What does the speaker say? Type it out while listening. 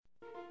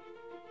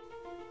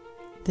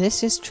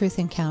This is Truth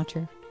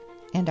Encounter,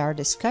 and our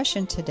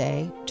discussion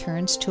today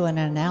turns to an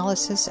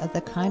analysis of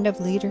the kind of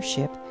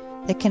leadership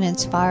that can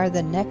inspire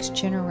the next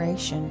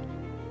generation.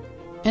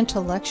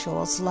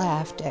 Intellectuals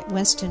laughed at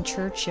Winston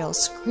Churchill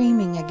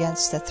screaming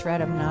against the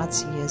threat of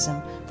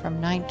Nazism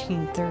from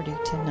 1930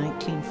 to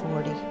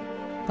 1940.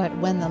 But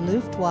when the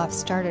Luftwaffe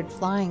started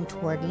flying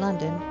toward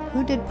London,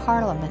 who did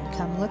Parliament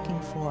come looking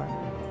for?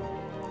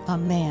 A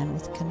man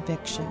with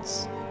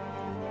convictions.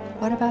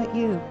 What about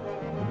you?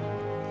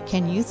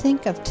 Can you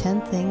think of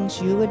 10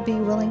 things you would be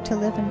willing to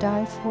live and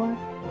die for?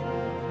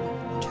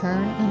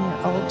 Turn in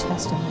your Old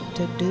Testament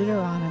to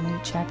Deuteronomy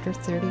chapter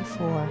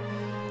 34,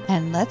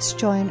 and let's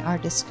join our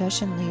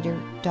discussion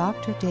leader,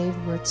 Dr. Dave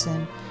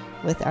Wurtson,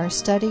 with our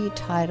study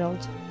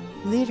titled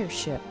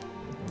Leadership,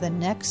 the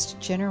Next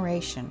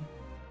Generation.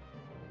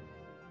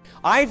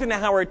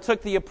 Eisenhower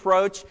took the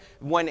approach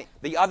when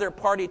the other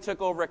party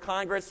took over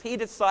Congress. He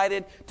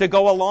decided to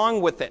go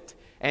along with it.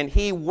 And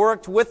he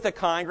worked with the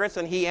Congress,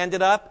 and he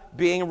ended up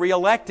being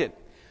reelected.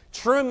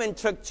 Truman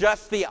took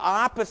just the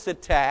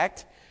opposite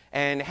tact,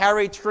 and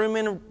Harry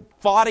Truman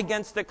fought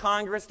against the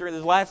Congress during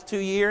his last 2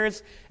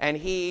 years, and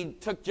he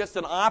took just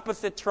an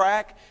opposite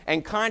track.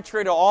 And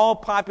contrary to all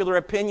popular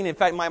opinion, in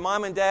fact, my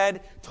mom and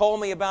dad told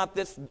me about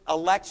this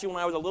election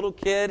when I was a little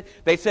kid.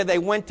 They said they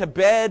went to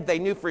bed, they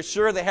knew for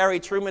sure that Harry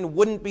Truman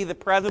wouldn't be the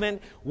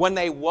president. When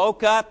they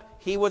woke up,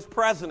 he was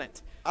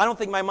president. I don't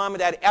think my mom and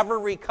dad ever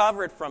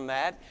recovered from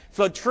that.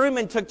 So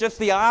Truman took just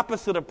the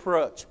opposite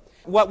approach.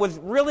 What was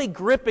really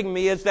gripping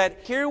me is that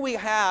here we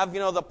have,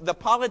 the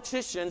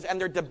politicians, and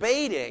they're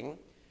debating,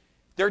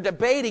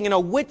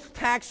 which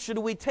tack should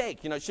we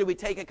take? Should we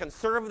take a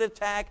conservative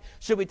tack?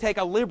 Should we take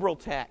a liberal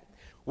tack?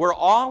 We're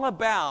all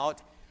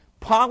about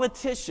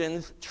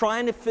politicians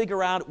trying to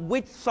figure out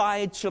which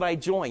side should I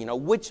join?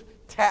 Which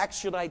tack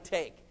should I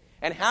take?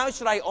 And how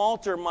should I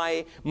alter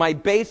my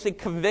basic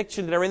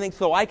convictions and everything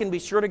so I can be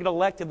sure to get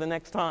elected the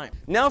next time?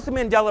 Nelson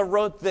Mandela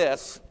wrote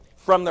this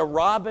from the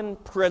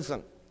Robben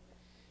prison.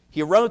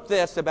 He wrote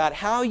this about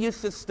how he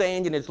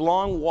sustained in his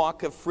long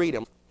walk of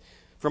freedom.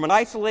 From an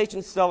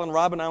isolation cell on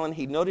Robben Island,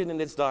 he noted in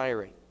his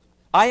diary,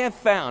 I have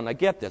found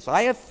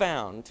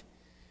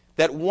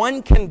that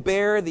one can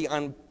bear the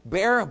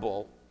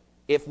unbearable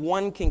if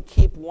one can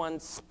keep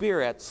one's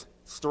spirits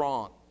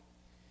strong,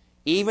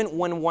 even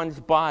when one's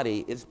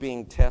body is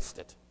being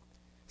tested.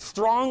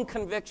 Strong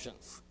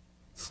convictions.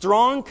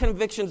 Strong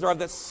convictions are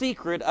the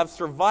secret of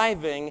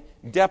surviving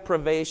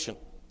deprivation.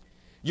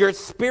 Your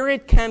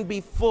spirit can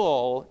be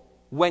full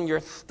when your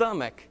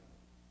stomach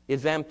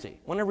is empty.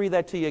 I want to read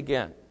that to you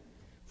again.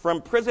 From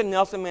prison,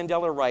 Nelson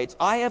Mandela writes,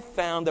 I have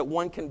found that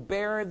one can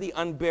bear the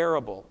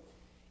unbearable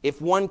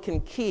if one can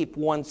keep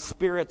one's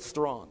spirit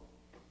strong,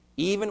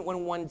 even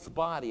when one's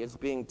body is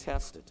being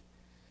tested.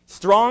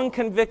 Strong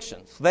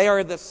convictions, they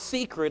are the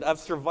secret of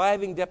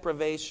surviving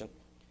deprivation.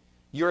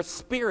 Your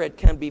spirit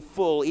can be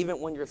full even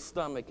when your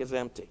stomach is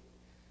empty.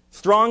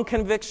 Strong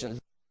convictions,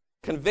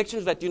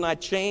 convictions that do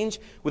not change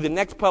with the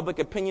next public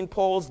opinion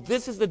polls.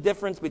 This is the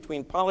difference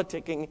between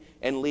politicking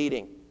and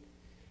leading.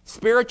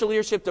 Spiritual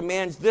leadership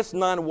demands this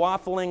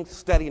non-waffling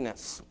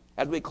steadiness.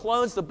 As we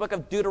close the book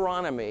of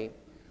Deuteronomy,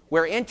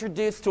 we're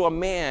introduced to a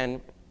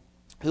man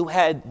who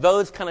had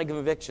those kind of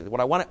convictions.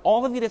 What I want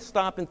all of you to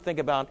stop and think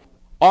about,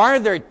 are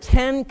there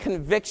 10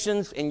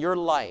 convictions in your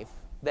life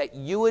that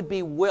you would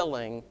be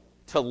willing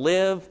to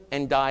live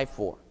and die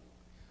for?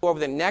 Over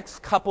the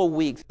next couple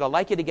weeks, I'd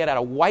like you to get out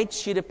a white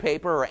sheet of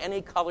paper or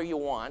any color you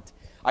want.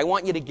 I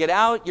want you to get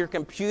out your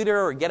computer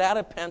or get out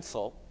a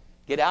pencil,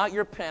 get out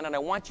your pen, and I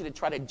want you to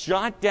try to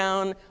jot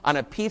down on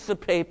a piece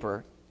of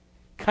paper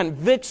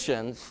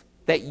convictions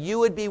that you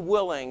would be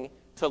willing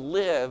to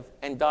live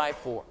and die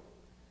for.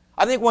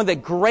 I think one of the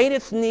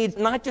greatest needs,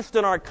 not just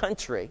in our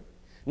country,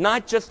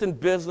 not just in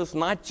business,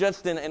 not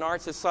just in our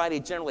society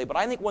generally, but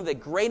I think one of the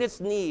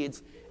greatest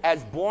needs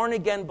as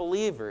born-again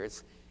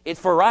believers is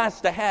for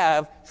us to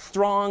have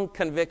strong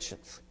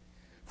convictions.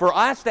 For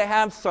us to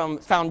have some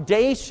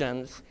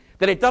foundations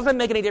that it doesn't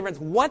make any difference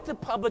what the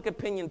public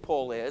opinion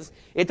poll is.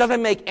 It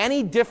doesn't make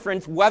any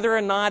difference whether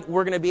or not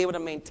we're going to be able to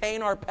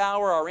maintain our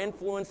power, our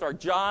influence, our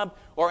job,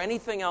 or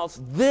anything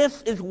else.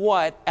 This is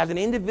what, as an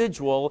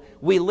individual,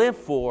 we live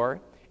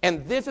for.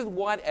 And this is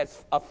what,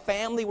 as a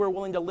family, we're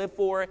willing to live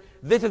for.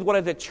 This is what,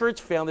 as a church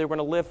family, we're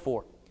going to live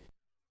for.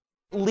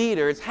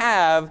 Leaders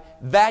have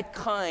that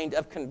kind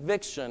of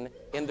conviction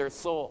in their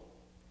soul.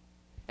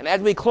 And as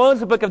we close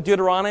the book of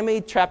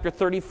Deuteronomy, chapter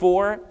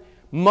 34,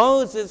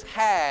 Moses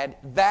had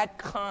that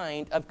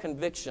kind of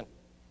conviction.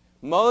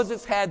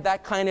 Moses had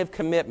that kind of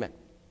commitment.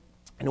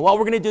 And what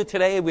we're going to do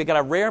today, we've got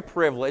a rare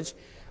privilege.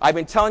 I've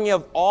been telling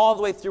you all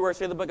the way through our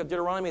study of the book of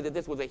Deuteronomy that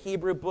this was a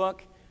Hebrew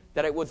book,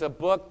 that it was a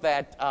book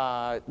that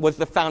was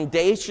the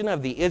foundation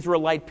of the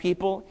Israelite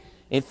people.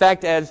 In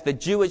fact, as the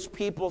Jewish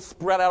people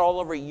spread out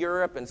all over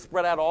Europe and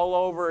spread out all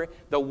over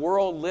the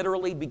world,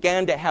 literally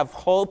began to have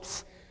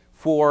hopes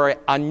for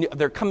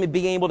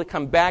being able to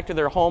come back to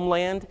their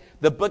homeland,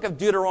 the book of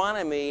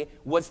Deuteronomy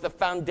was the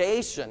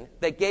foundation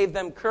that gave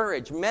them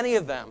courage. Many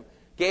of them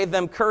gave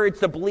them courage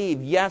to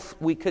believe, yes,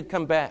 we could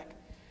come back.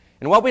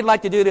 And what we'd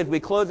like to do is we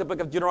close the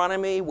book of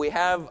Deuteronomy. We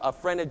have a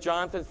friend of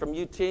Jonathan's from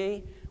UT.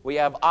 We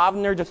have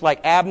Abner, just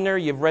like Abner.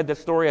 You've read the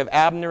story of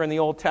Abner in the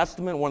Old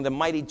Testament, one of the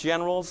mighty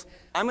generals.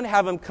 I'm going to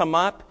have him come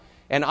up,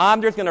 and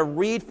Abner's going to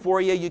read for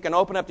you. You can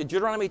open up to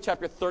Deuteronomy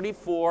chapter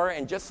 34,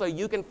 and just so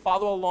you can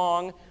follow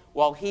along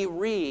while he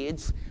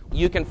reads,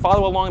 you can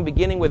follow along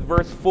beginning with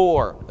verse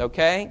 4,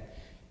 okay?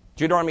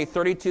 Deuteronomy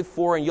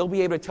 32:4, and you'll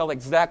be able to tell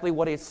exactly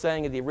what he's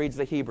saying as he reads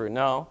the Hebrew.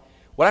 No.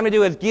 What I'm going to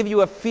do is give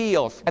you a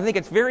feel. I think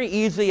it's very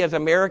easy as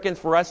Americans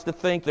for us to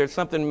think there's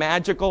something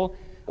magical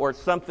or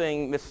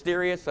something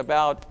mysterious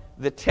about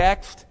the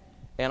text.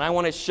 And I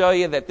want to show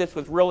you that this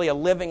was really a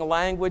living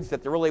language,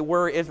 that there really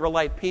were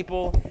Israelite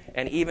people.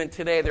 And even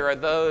today there are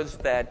those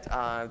that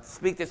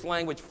speak this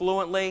language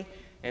fluently.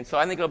 And so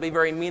I think it'll be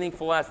very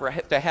meaningful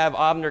to have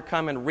Abner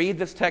come and read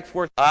this text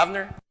for us.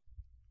 Abner?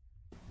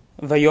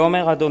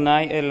 ויאמר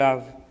אדוני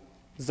אליו,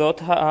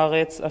 זאת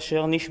הארץ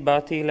אשר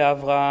נשבעתי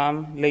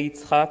לאברהם,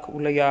 ליצחק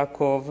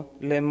וליעקב,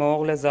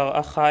 לאמור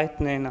לזרעך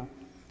אתננה.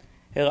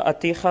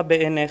 הראתיך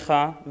בעיניך,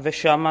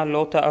 ושמה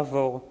לא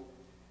תעבור.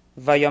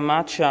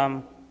 וימת שם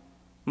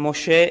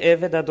משה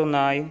עבד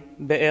אדוני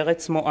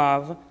בארץ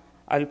מואב,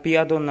 על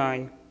פי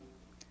אדוני.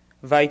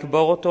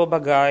 ויקבור אותו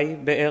בגיא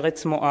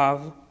בארץ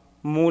מואב,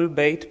 מול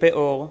בית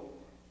פאור,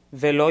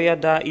 ולא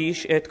ידע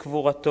איש את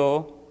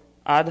קבורתו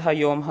עד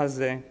היום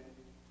הזה.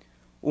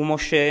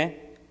 ומשה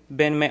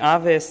בן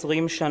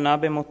 120 שנה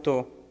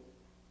במותו,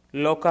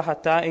 לא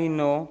קהתה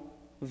עינו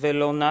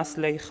ולא נס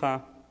ליחה.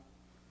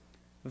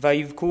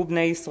 ויבכו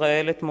בני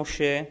ישראל את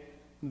משה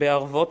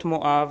בערבות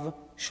מואב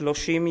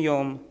 30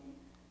 יום,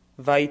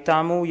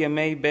 ויתמו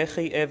ימי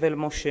בכי אבל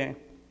משה.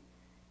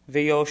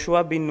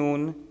 ויהושע בן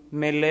נון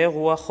מלא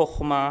רוח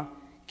חוכמה,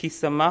 כי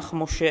שמח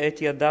משה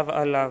את ידיו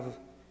עליו.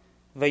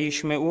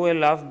 וישמעו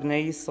אליו בני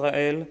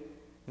ישראל,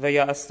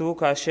 ויעשו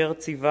כאשר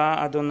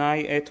ציווה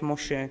אדוני את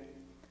משה.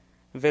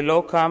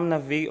 ולא קם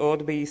נביא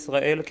עוד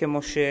בישראל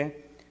כמשה,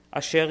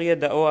 אשר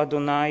ידעו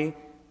אדוני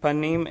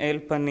פנים אל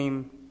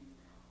פנים.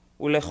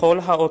 ולכל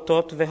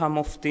האותות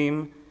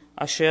והמופתים,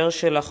 אשר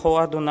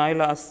שלחו אדוני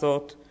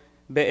לעשות,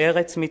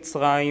 בארץ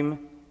מצרים,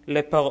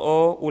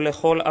 לפרעה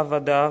ולכל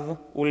עבדיו,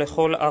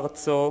 ולכל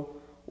ארצו,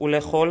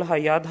 ולכל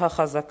היד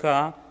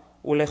החזקה,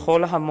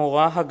 ולכל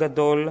המורא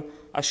הגדול,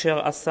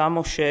 אשר עשה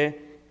משה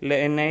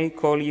לעיני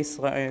כל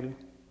ישראל.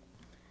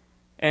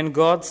 And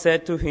God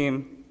said to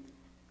him,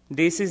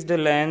 This is the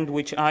land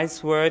which I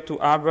swear to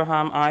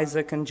Abraham,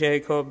 Isaac, and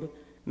Jacob,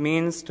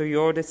 means to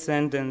your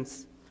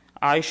descendants,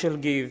 I shall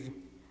give.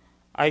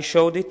 I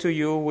showed it to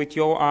you with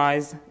your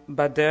eyes,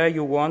 but there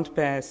you won't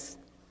pass.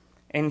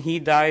 And he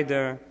died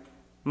there,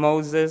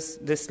 Moses,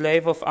 the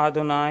slave of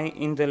Adonai,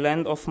 in the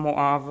land of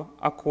Moab,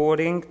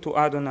 according to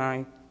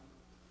Adonai.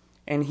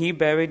 And he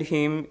buried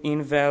him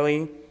in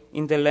valley,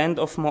 in the land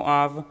of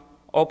Moab,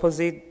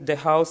 opposite the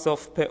house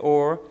of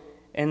Peor,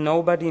 and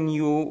nobody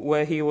knew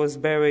where he was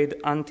buried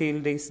until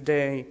this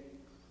day.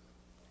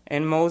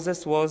 And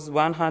Moses was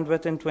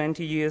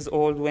 120 years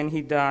old when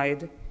he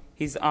died.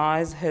 His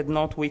eyes had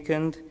not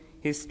weakened,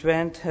 his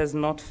strength has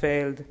not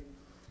failed.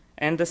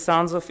 And the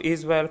sons of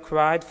Israel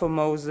cried for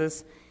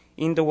Moses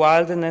in the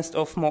wilderness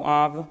of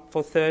Moab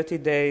for 30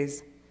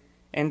 days,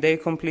 and they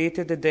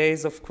completed the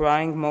days of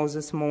crying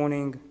Moses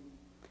mourning.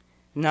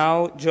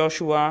 Now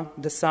Joshua,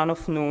 the son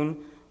of Nun,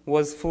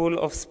 was full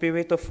of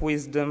spirit of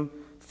wisdom,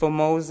 for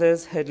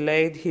Moses had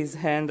laid his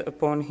hand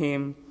upon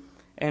him,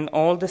 and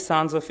all the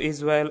sons of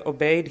Israel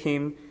obeyed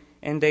him,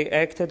 and they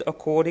acted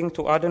according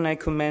to Adonai's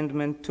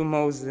commandment to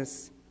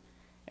Moses.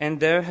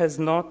 And there has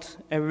not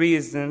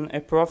arisen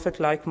a prophet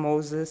like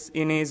Moses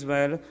in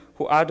Israel,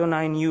 who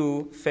Adonai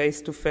knew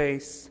face to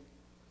face.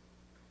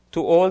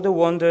 To all the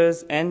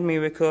wonders and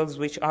miracles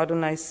which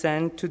Adonai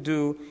sent to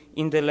do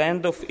in the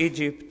land of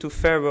Egypt to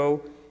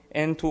Pharaoh,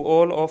 and to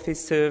all of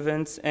his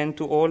servants, and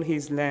to all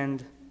his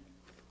land,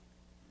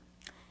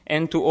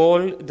 and to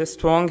all the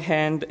strong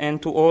hand,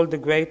 and to all the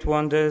great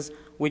wonders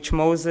which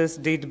Moses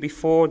did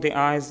before the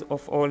eyes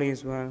of all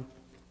Israel.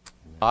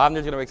 I'm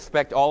just going to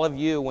expect all of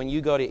you, when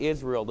you go to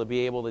Israel, to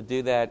be able to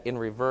do that in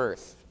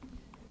reverse.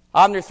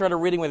 Abner started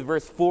reading with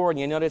verse 4, and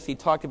you notice he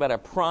talked about a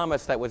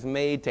promise that was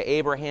made to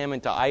Abraham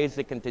and to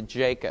Isaac and to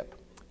Jacob.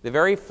 The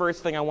very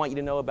first thing I want you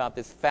to know about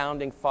this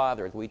founding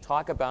father, as we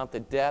talk about the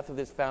death of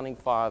this founding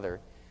father,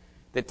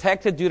 the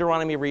text of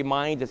Deuteronomy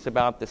reminds us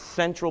about the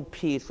central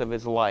piece of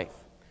his life,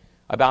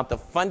 about the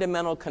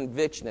fundamental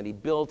conviction that he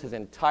built his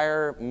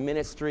entire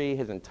ministry,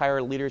 his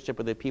entire leadership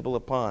of the people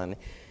upon.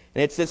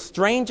 And it's this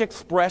strange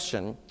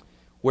expression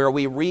where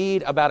we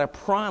read about a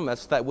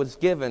promise that was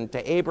given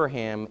to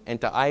Abraham and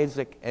to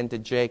Isaac and to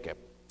Jacob.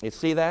 You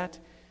see that?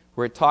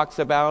 Where it talks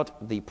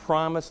about the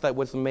promise that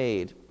was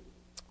made.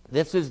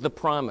 This is the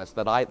promise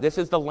this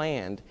is the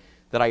land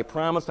that I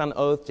promised on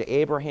oath to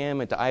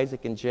Abraham and to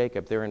Isaac and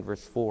Jacob, there in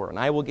verse 4. And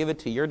I will give it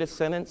to your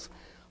descendants.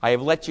 I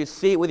have let you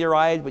see it with your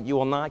eyes, but you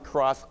will not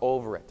cross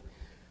over it.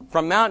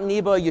 From Mount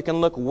Nebo, you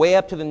can look way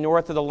up to the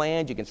north of the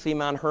land. You can see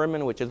Mount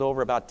Hermon, which is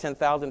over about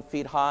 10,000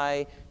 feet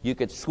high. You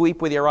could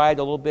sweep with your eyes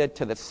a little bit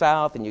to the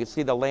south, and you can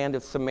see the land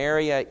of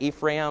Samaria,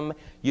 Ephraim.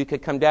 You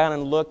could come down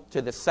and look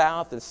to the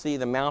south and see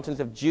the mountains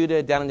of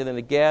Judah down into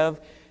the Negev.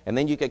 And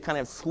then you could kind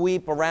of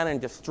sweep around,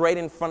 and just straight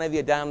in front of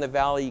you down the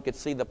valley, you could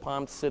see the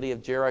palm city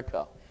of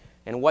Jericho.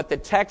 And what the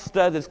text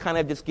does is kind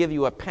of just give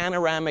you a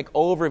panoramic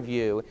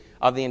overview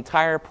of the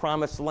entire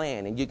promised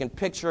land. And you can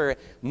picture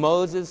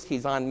Moses.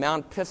 He's on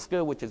Mount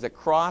Pisgah, which is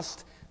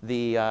across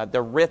the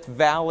Rift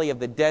Valley of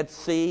the Dead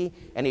Sea,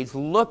 and he's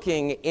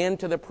looking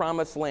into the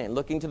promised land,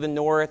 looking to the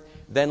north,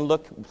 then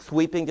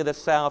sweeping to the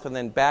south, and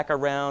then back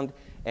around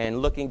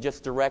and looking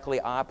just directly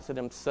opposite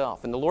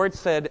himself. And the Lord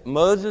said,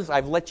 Moses,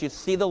 I've let you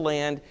see the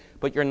land,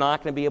 but you're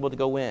not going to be able to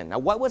go in. Now,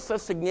 what was so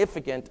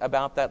significant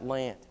about that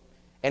land?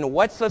 And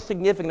what's so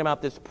significant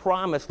about this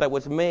promise that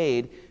was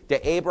made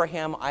to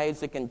Abraham,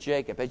 Isaac, and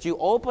Jacob? As you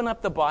open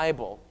up the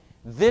Bible,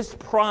 this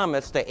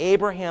promise to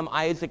Abraham,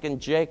 Isaac, and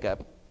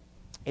Jacob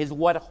is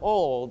what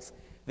holds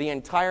the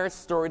entire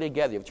story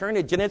together. You turn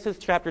to Genesis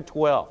chapter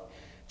 12.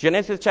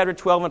 Genesis chapter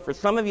 12, and for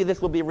some of you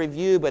this will be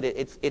review, but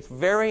it's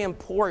very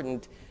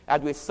important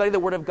as we study the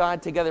Word of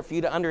God together for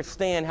you to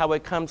understand how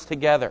it comes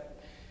together.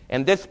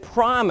 And this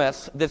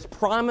promise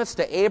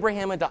to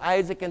Abraham and to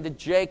Isaac and to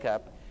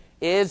Jacob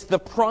is the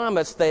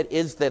promise that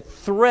is the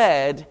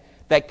thread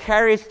that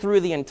carries through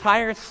the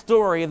entire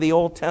story of the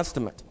Old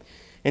Testament.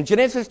 In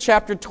Genesis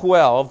chapter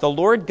 12, the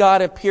Lord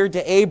God appeared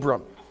to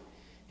Abram.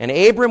 And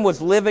Abram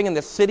was living in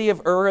the city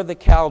of Ur of the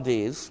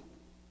Chaldees,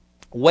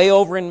 way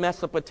over in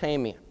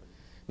Mesopotamia.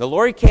 The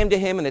Lord came to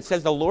him, and it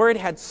says the Lord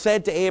had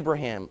said to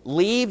Abraham,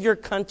 leave your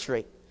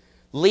country,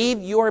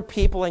 leave your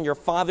people and your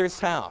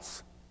father's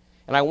house,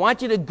 and I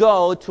want you to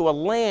go to a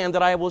land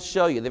that I will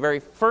show you. The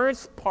very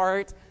first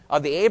part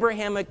of the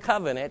Abrahamic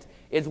covenant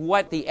is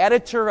what the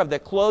editor of the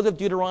Close of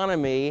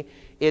Deuteronomy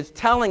is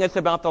telling us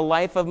about the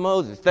life of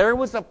Moses. There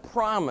was a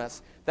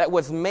promise that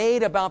was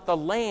made about the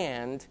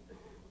land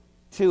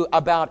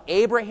about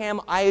Abraham,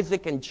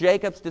 Isaac, and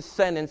Jacob's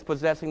descendants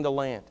possessing the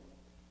land.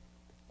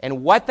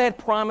 And what that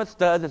promise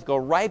does is go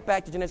right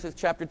back to Genesis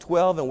chapter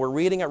 12, and we're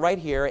reading it right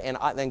here, and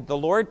the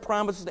Lord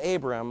promises to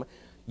Abram,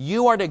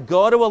 you are to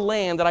go to a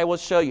land that I will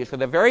show you. So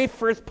the very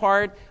first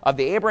part of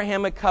the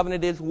Abrahamic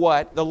covenant is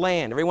what? The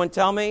land. Everyone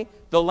tell me?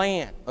 The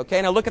land.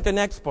 Okay, now look at the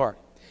next part.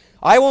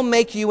 I will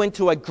make you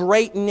into a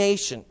great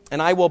nation,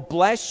 and I will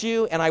bless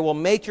you, and I will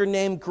make your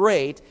name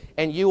great,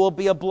 and you will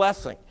be a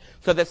blessing.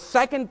 So the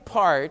second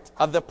part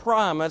of the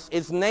promise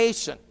is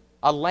nation.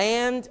 A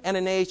land and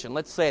a nation.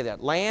 Let's say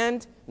that.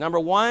 Land, number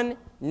one,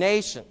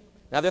 nation.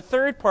 Now the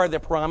third part of the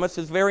promise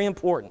is very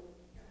important.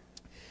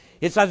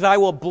 It says, I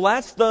will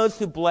bless those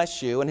who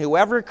bless you, and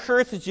whoever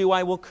curses you,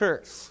 I will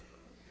curse.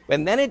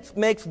 And then it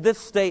makes this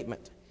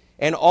statement,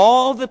 and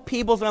all the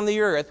peoples on the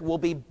earth will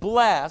be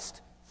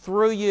blessed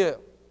through you.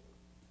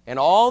 And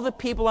all the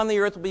people on the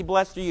earth will be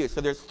blessed through you.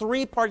 So there's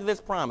three parts of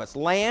this promise.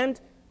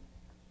 Land,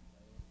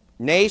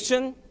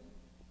 nation,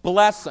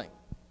 blessing.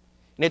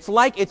 And it's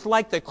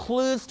like the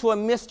clues to a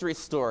mystery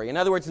story. In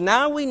other words,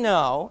 now we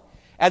know,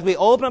 as we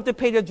open up the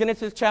page of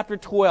Genesis chapter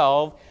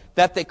 12,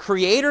 that the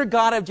Creator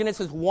God of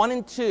Genesis 1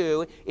 and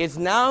 2 is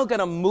now going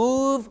to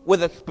move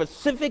with a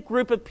specific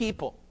group of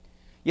people.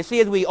 You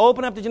see, as we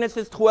open up to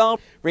Genesis 12,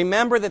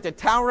 remember that the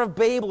Tower of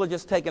Babel has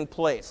just taken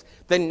place.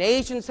 The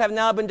nations have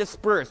now been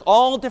dispersed.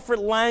 All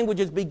different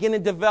languages begin to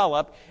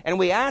develop. And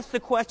we ask the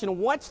question,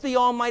 what's the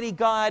Almighty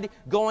God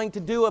going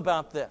to do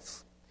about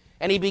this?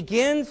 And he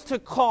begins to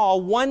call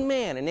one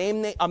man,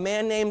 a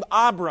man named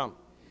Abram.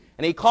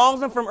 And he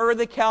calls him from Ur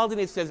the Chaldees, and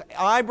he says,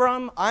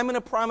 Abram, I'm going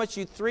to promise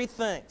you three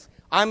things.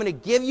 I'm going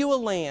to give you a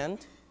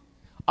land,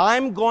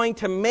 I'm going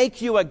to make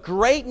you a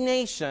great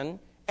nation,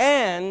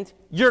 and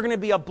you're going to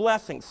be a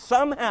blessing.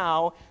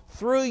 Somehow,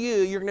 through you,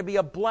 you're going to be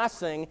a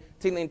blessing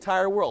to the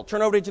entire world.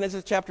 Turn over to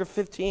Genesis chapter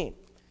 15.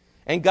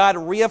 And God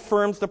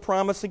reaffirms the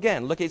promise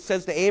again. Look, it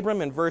says to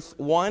Abram in verse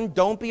 1,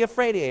 don't be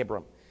afraid,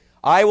 Abram.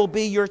 I will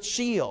be your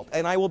shield,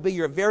 and I will be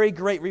your very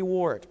great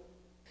reward.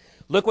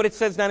 Look what it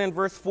says down in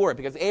verse 4,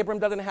 because Abram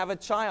doesn't have a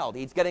child.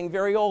 He's getting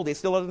very old. He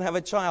still doesn't have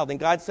a child. And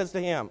God says to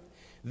him,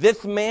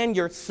 this man,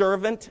 your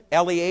servant,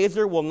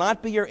 Eliezer, will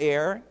not be your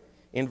heir,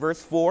 in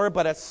verse 4,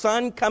 but a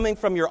son coming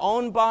from your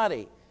own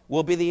body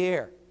will be the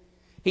heir.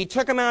 He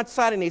took him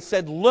outside and he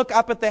said, look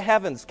up at the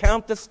heavens,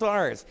 count the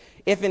stars.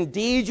 If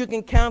indeed you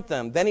can count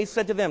them, then he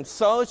said to them,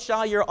 so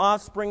shall your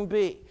offspring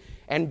be.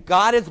 And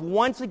God is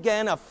once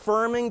again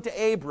affirming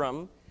to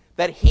Abram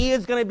that he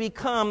is going to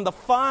become the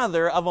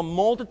father of a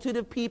multitude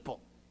of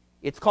people.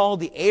 It's called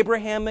the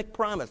Abrahamic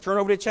promise. Turn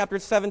over to chapter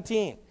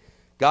 17.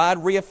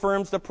 God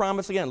reaffirms the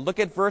promise again. Look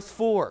at verse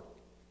 4.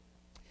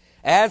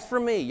 As for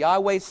me,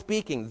 Yahweh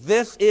speaking,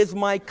 this is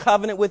my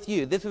covenant with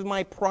you. This is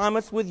my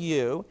promise with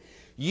you.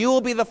 You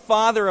will be the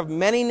father of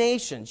many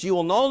nations. You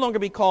will no longer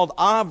be called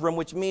Avram,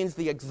 which means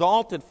the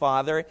exalted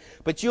father,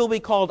 but you will be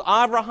called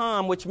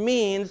Abraham, which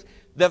means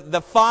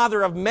the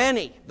father of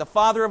many, the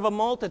father of a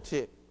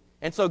multitude.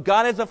 And so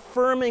God is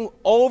affirming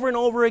over and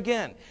over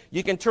again.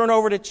 You can turn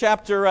over to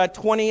chapter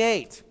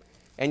 28.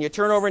 And you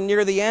turn over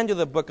near the end of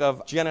the book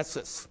of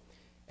Genesis.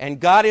 And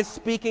God is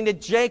speaking to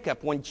Jacob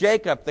when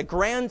Jacob, the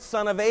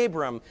grandson of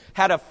Abram,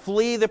 had to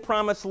flee the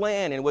promised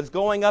land and was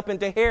going up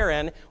into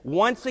Haran.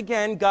 Once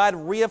again, God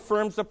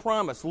reaffirms the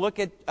promise. Look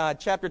at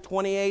chapter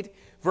 28,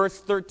 verse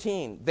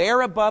 13.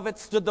 There above it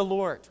stood the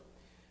Lord.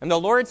 And the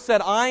Lord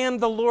said, I am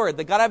the Lord,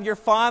 the God of your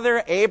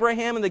father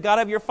Abraham and the God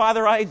of your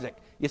father Isaac.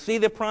 You see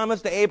the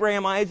promise to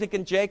Abraham, Isaac,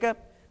 and Jacob?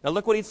 Now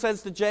look what he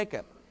says to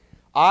Jacob.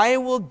 I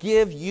will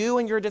give you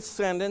and your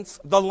descendants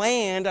the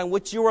land on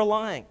which you are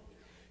lying.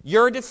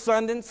 Your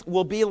descendants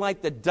will be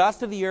like the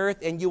dust of the earth,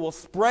 and you will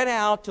spread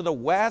out to the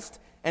west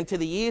and to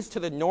the east, to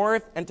the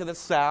north and to the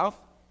south.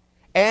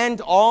 And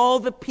all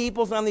the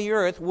peoples on the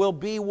earth will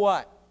be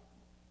what?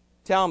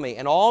 Tell me.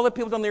 And all the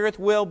peoples on the earth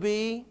will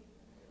be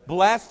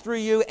blessed through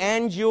you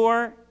and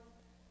your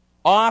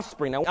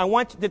offspring. Now, I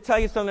want to tell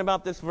you something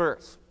about this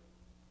verse.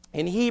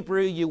 In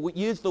Hebrew, you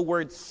use the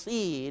word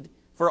seed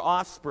for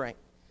offspring.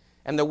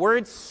 And the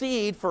word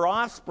seed for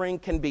offspring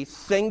can be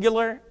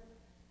singular,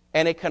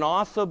 and it can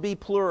also be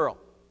plural.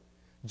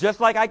 Just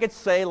like I could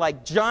say,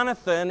 like,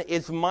 Jonathan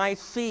is my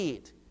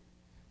seed.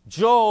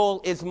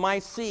 Joel is my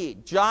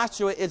seed.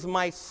 Joshua is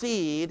my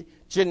seed.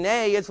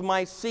 Janae is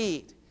my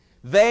seed.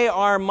 They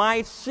are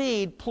my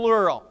seed,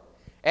 plural.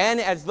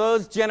 And as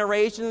those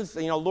generations,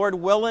 Lord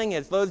willing,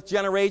 as those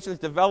generations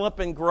develop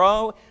and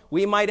grow,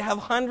 we might have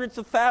hundreds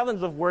of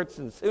thousands of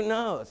Wurtzens. Who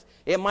knows?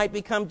 It might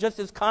become just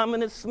as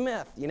common as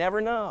Smith. You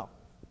never know.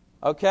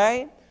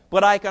 Okay?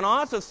 But I can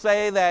also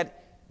say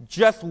that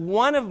just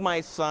one of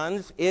my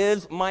sons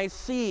is my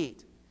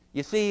seed.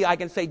 You see, I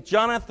can say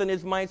Jonathan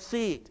is my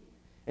seed.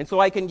 And so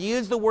I can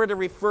use the word to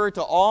refer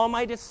to all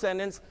my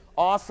descendants,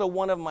 also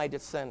one of my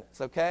descendants,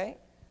 okay?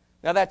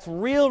 Now that's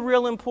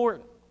real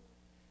important.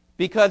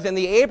 Because in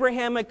the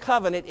Abrahamic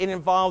covenant, it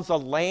involves a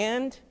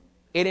land,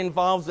 it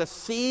involves a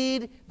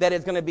seed that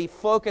is going to be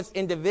focused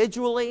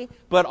individually,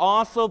 but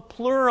also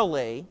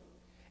plurally.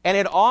 And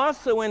it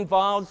also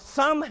involves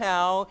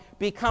somehow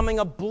becoming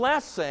a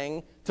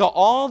blessing to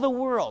all the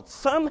world,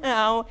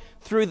 somehow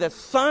through the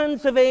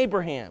sons of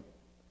Abraham,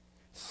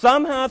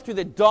 somehow through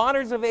the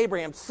daughters of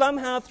Abraham,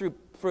 somehow through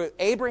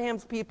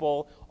Abraham's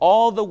people,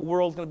 all the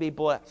world's going to be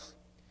blessed.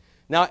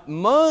 Now,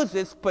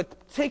 Moses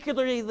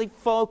particularly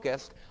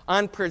focused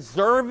on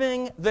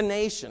preserving the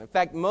nation. In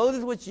fact,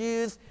 Moses was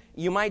used,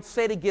 you might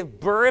say, to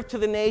give birth to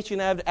the nation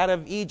out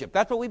of Egypt.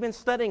 That's what we've been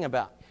studying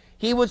about.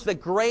 He was the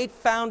great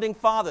founding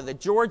father, the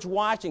George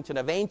Washington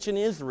of ancient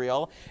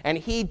Israel, and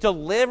he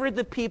delivered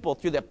the people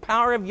through the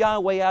power of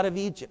Yahweh out of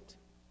Egypt.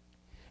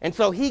 And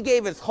so he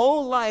gave his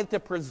whole life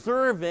to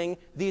preserving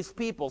these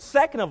people.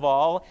 Second of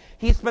all,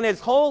 he spent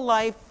his whole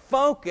life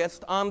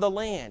focused on the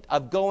land,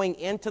 of going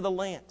into the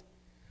land.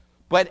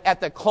 But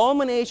at the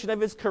culmination of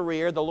his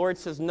career, the Lord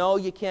says, no,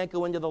 you can't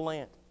go into the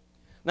land.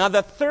 Now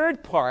the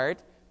third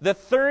part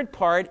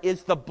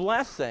is the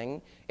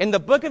blessing. In the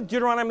book of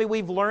Deuteronomy,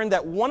 we've learned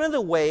that one of the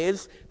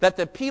ways that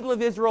the people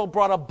of Israel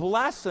brought a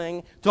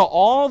blessing to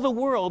all the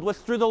world was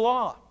through the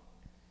law.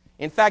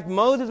 In fact,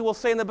 Moses will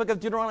say in the book of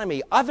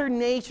Deuteronomy, other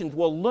nations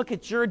will look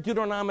at your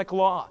Deuteronomic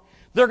law.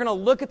 They're going to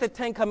look at the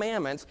Ten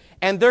Commandments,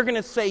 and they're going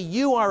to say,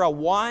 you are a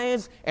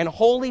wise and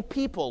holy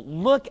people.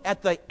 Look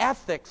at the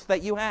ethics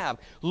that you have.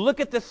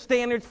 Look at the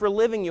standards for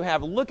living you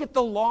have. Look at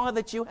the law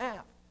that you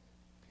have.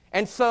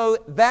 And so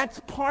that's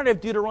part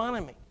of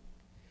Deuteronomy.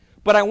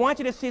 But I want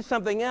you to see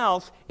something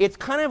else. It's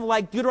kind of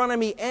like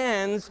Deuteronomy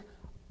ends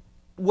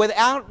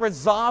without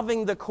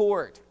resolving the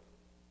chord.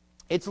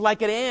 It's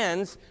like it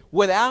ends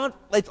without,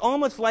 it's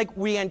almost like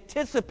we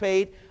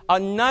anticipate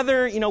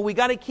another, we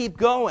got to keep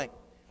going.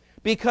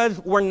 Because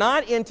we're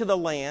not into the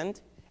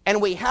land,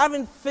 and we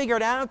haven't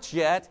figured out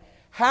yet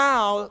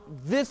how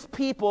this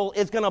people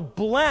is going to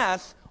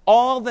bless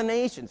all the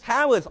nations.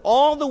 How is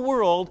all the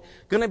world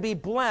going to be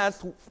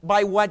blessed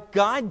by what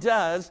God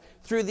does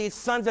through these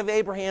sons of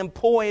Abraham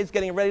poised,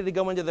 getting ready to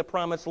go into the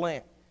promised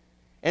land?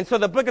 And so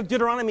the book of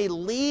Deuteronomy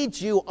leads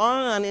you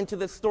on into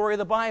the story of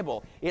the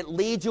Bible. It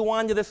leads you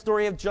on to the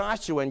story of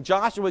Joshua, and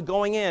Joshua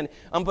going in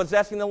and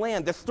possessing the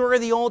land. The story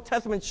of the Old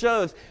Testament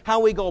shows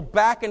how we go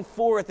back and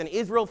forth, and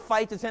Israel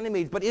fights its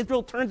enemies, but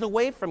Israel turns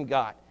away from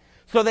God.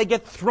 So they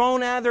get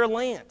thrown out of their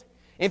land.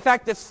 In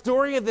fact, the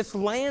story of this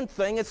land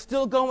thing is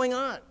still going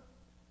on.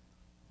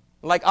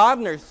 Like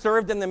Avner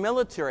served in the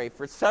military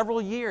for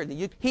several years.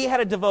 He had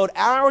to devote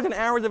hours and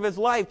hours of his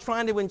life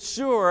trying to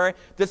ensure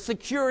the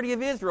security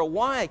of Israel.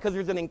 Why? Because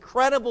there's an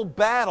incredible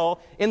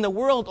battle in the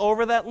world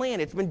over that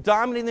land. It's been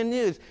dominating the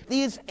news.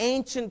 These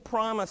ancient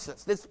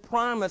promises, this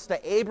promise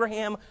to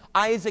Abraham,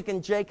 Isaac,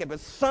 and Jacob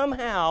is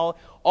somehow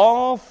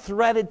all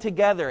threaded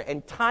together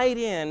and tied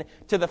in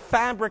to the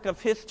fabric of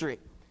history.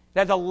 It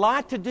has a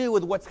lot to do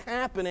with what's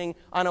happening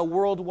on a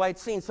worldwide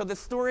scene. So the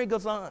story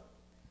goes on.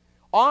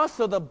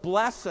 Also, the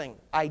blessing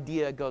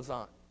idea goes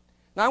on.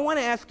 Now, I want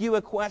to ask you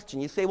a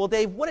question. You say, well,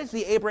 Dave, what does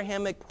the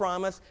Abrahamic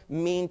promise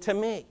mean to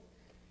me?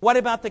 What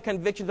about the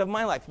convictions of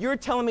my life? You're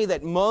telling me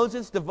that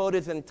Moses devoted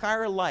his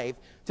entire life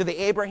to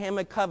the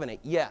Abrahamic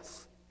covenant.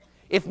 Yes.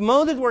 If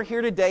Moses were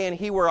here today and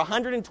he were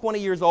 120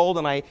 years old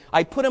and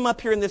I put him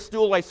up here in this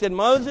stool, I said,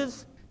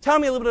 Moses, tell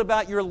me a little bit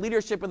about your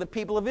leadership of the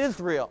people of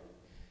Israel.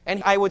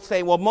 And I would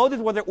say, well, Moses,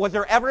 was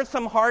there ever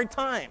some hard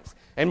times?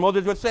 And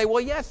Moses would say, well,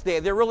 yes,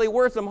 Dave, there really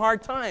were some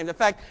hard times. In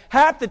fact,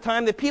 half the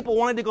time the people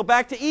wanted to go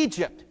back to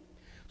Egypt.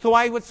 So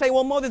I would say,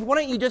 well, Moses, why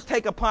don't you just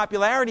take a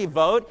popularity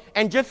vote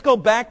and just go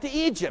back to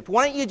Egypt?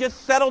 Why don't you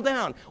just settle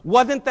down?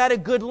 Wasn't that a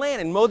good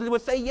land? And Moses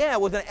would say, yeah,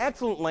 it was an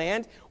excellent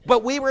land,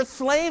 but we were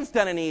slaves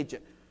down in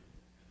Egypt.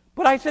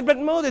 But I said, but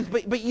Moses,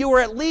 but you were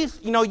at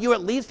least, you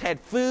at least had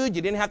food.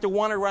 You didn't have to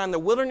wander around the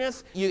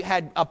wilderness. You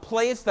had a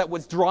place that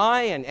was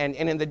dry, and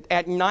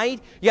at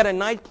night, you had a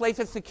nice place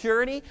of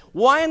security.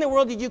 Why in the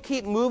world did you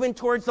keep moving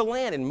towards the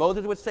land? And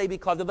Moses would say,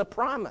 because of the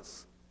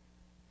promise.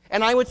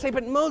 And I would say,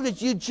 but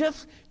Moses, you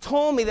just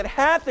told me that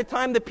half the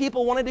time the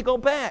people wanted to go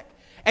back.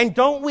 And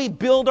don't we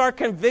build our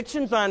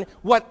convictions on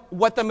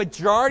what the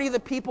majority of the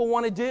people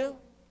want to do?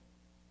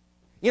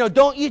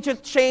 Don't you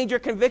just change your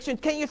convictions?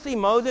 Can't you see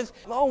Moses?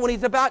 When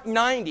he's about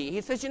 90,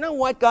 he says, you know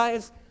what,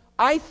 guys?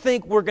 I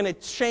think we're going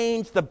to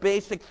change the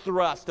basic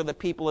thrust of the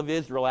people of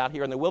Israel out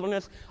here in the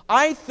wilderness.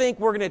 I think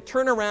we're going to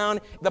turn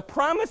around. The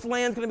promised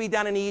land's going to be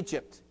down in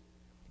Egypt.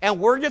 And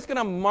we're just going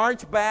to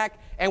march back,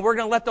 and we're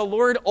going to let the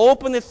Lord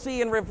open the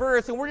sea in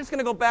reverse, and we're just going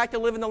to go back to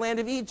live in the land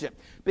of Egypt.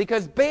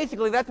 Because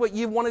basically that's what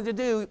you've wanted to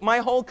do my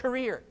whole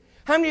career.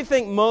 How many of you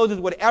think Moses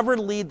would ever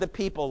lead the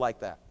people like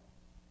that?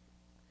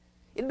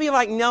 It'd be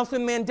like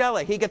Nelson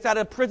Mandela. He gets out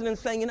of prison and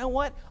saying, you know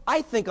what?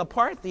 I think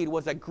apartheid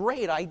was a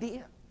great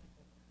idea.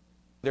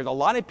 There's a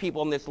lot of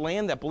people in this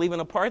land that believe in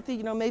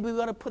apartheid. Maybe we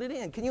ought to put it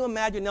in. Can you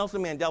imagine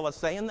Nelson Mandela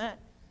saying that?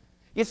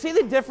 You see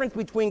the difference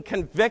between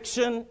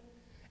conviction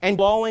and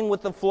flowing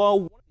with the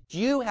flow?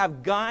 You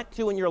have got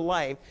to, in your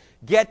life,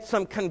 get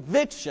some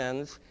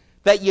convictions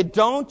that you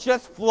don't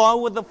just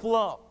flow with the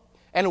flow.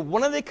 And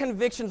one of the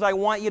convictions I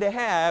want you to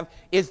have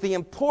is the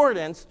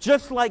importance,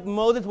 just like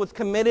Moses was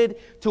committed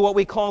to what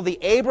we call the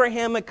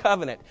Abrahamic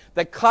covenant,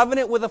 the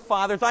covenant with the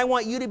fathers. I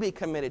want you to be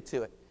committed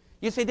to it.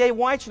 You say, Dave,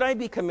 why should I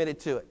be committed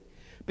to it?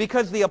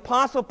 Because the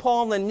Apostle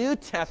Paul in the New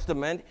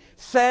Testament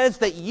says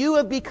that you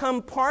have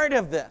become part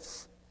of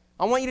this.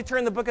 I want you to turn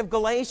to the book of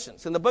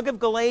Galatians. In the book of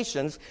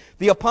Galatians,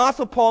 the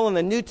Apostle Paul in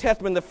the New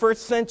Testament in the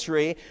first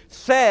century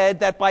said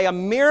that by a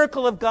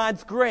miracle of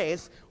God's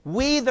grace,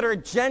 we that are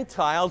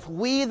Gentiles,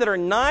 we that are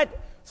not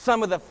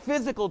some of the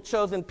physical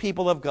chosen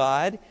people of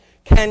God,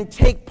 can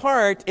take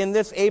part in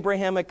this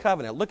Abrahamic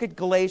covenant. Look at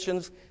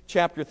Galatians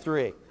chapter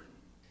 3.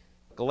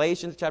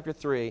 Galatians chapter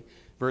 3,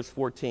 verse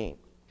 14.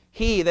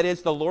 He, that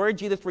is the Lord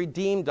Jesus,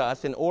 redeemed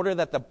us in order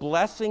that the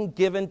blessing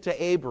given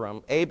to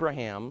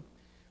Abraham,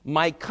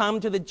 might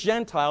come to the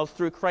Gentiles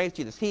through Christ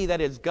Jesus. He,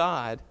 that is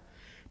God,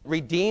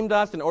 redeemed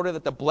us in order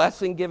that the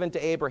blessing given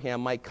to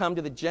Abraham might come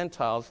to the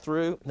Gentiles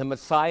through the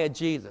Messiah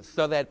Jesus,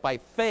 so that by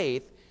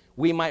faith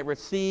we might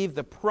receive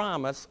the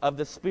promise of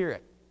the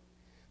Spirit.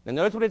 Now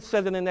notice what it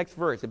says in the next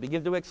verse. It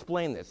begins to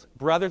explain this.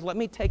 Brothers, let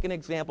me take an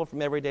example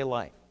from everyday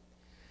life.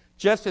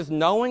 Just as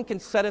no one can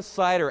set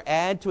aside or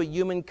add to a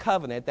human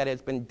covenant that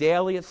has been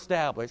daily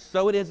established,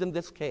 so it is in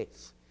this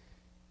case.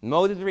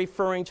 Moses is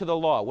referring to the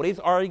law. What he's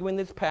arguing in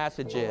this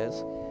passage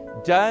is,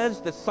 does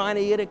the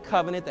Sinaitic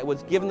covenant that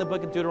was given in the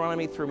book of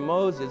Deuteronomy through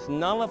Moses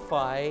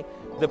nullify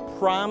the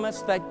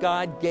promise that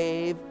God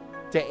gave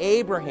to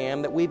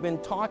Abraham that we've been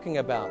talking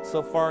about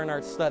so far in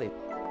our study?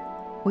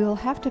 We will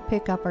have to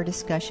pick up our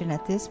discussion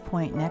at this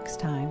point next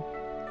time.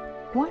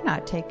 Why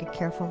not take a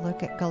careful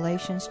look at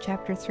Galatians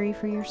chapter 3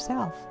 for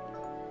yourself?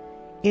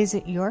 Is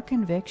it your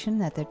conviction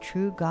that the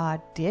true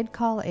God did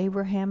call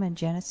Abraham in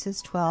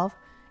Genesis 12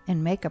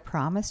 and make a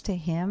promise to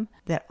him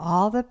that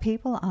all the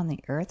people on the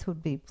earth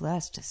would be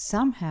blessed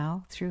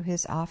somehow through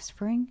his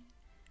offspring?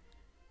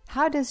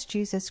 How does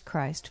Jesus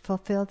Christ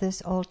fulfill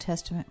this Old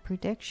Testament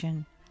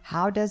prediction?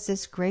 How does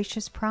this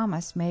gracious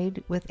promise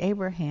made with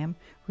Abraham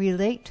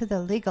relate to the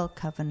legal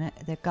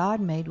covenant that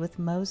God made with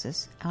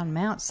Moses on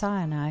Mount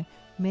Sinai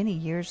many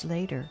years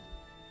later?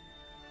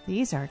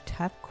 These are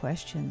tough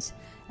questions,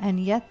 and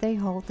yet they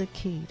hold the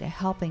key to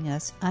helping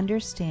us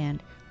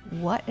understand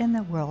what in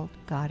the world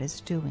God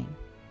is doing.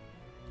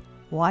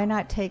 Why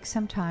not take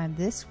some time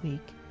this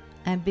week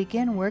and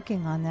begin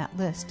working on that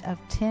list of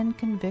 10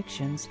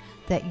 convictions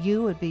that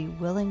you would be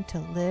willing to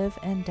live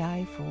and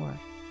die for?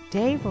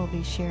 Dave will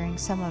be sharing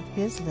some of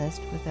his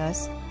list with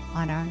us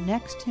on our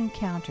next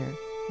encounter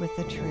with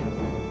the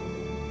truth.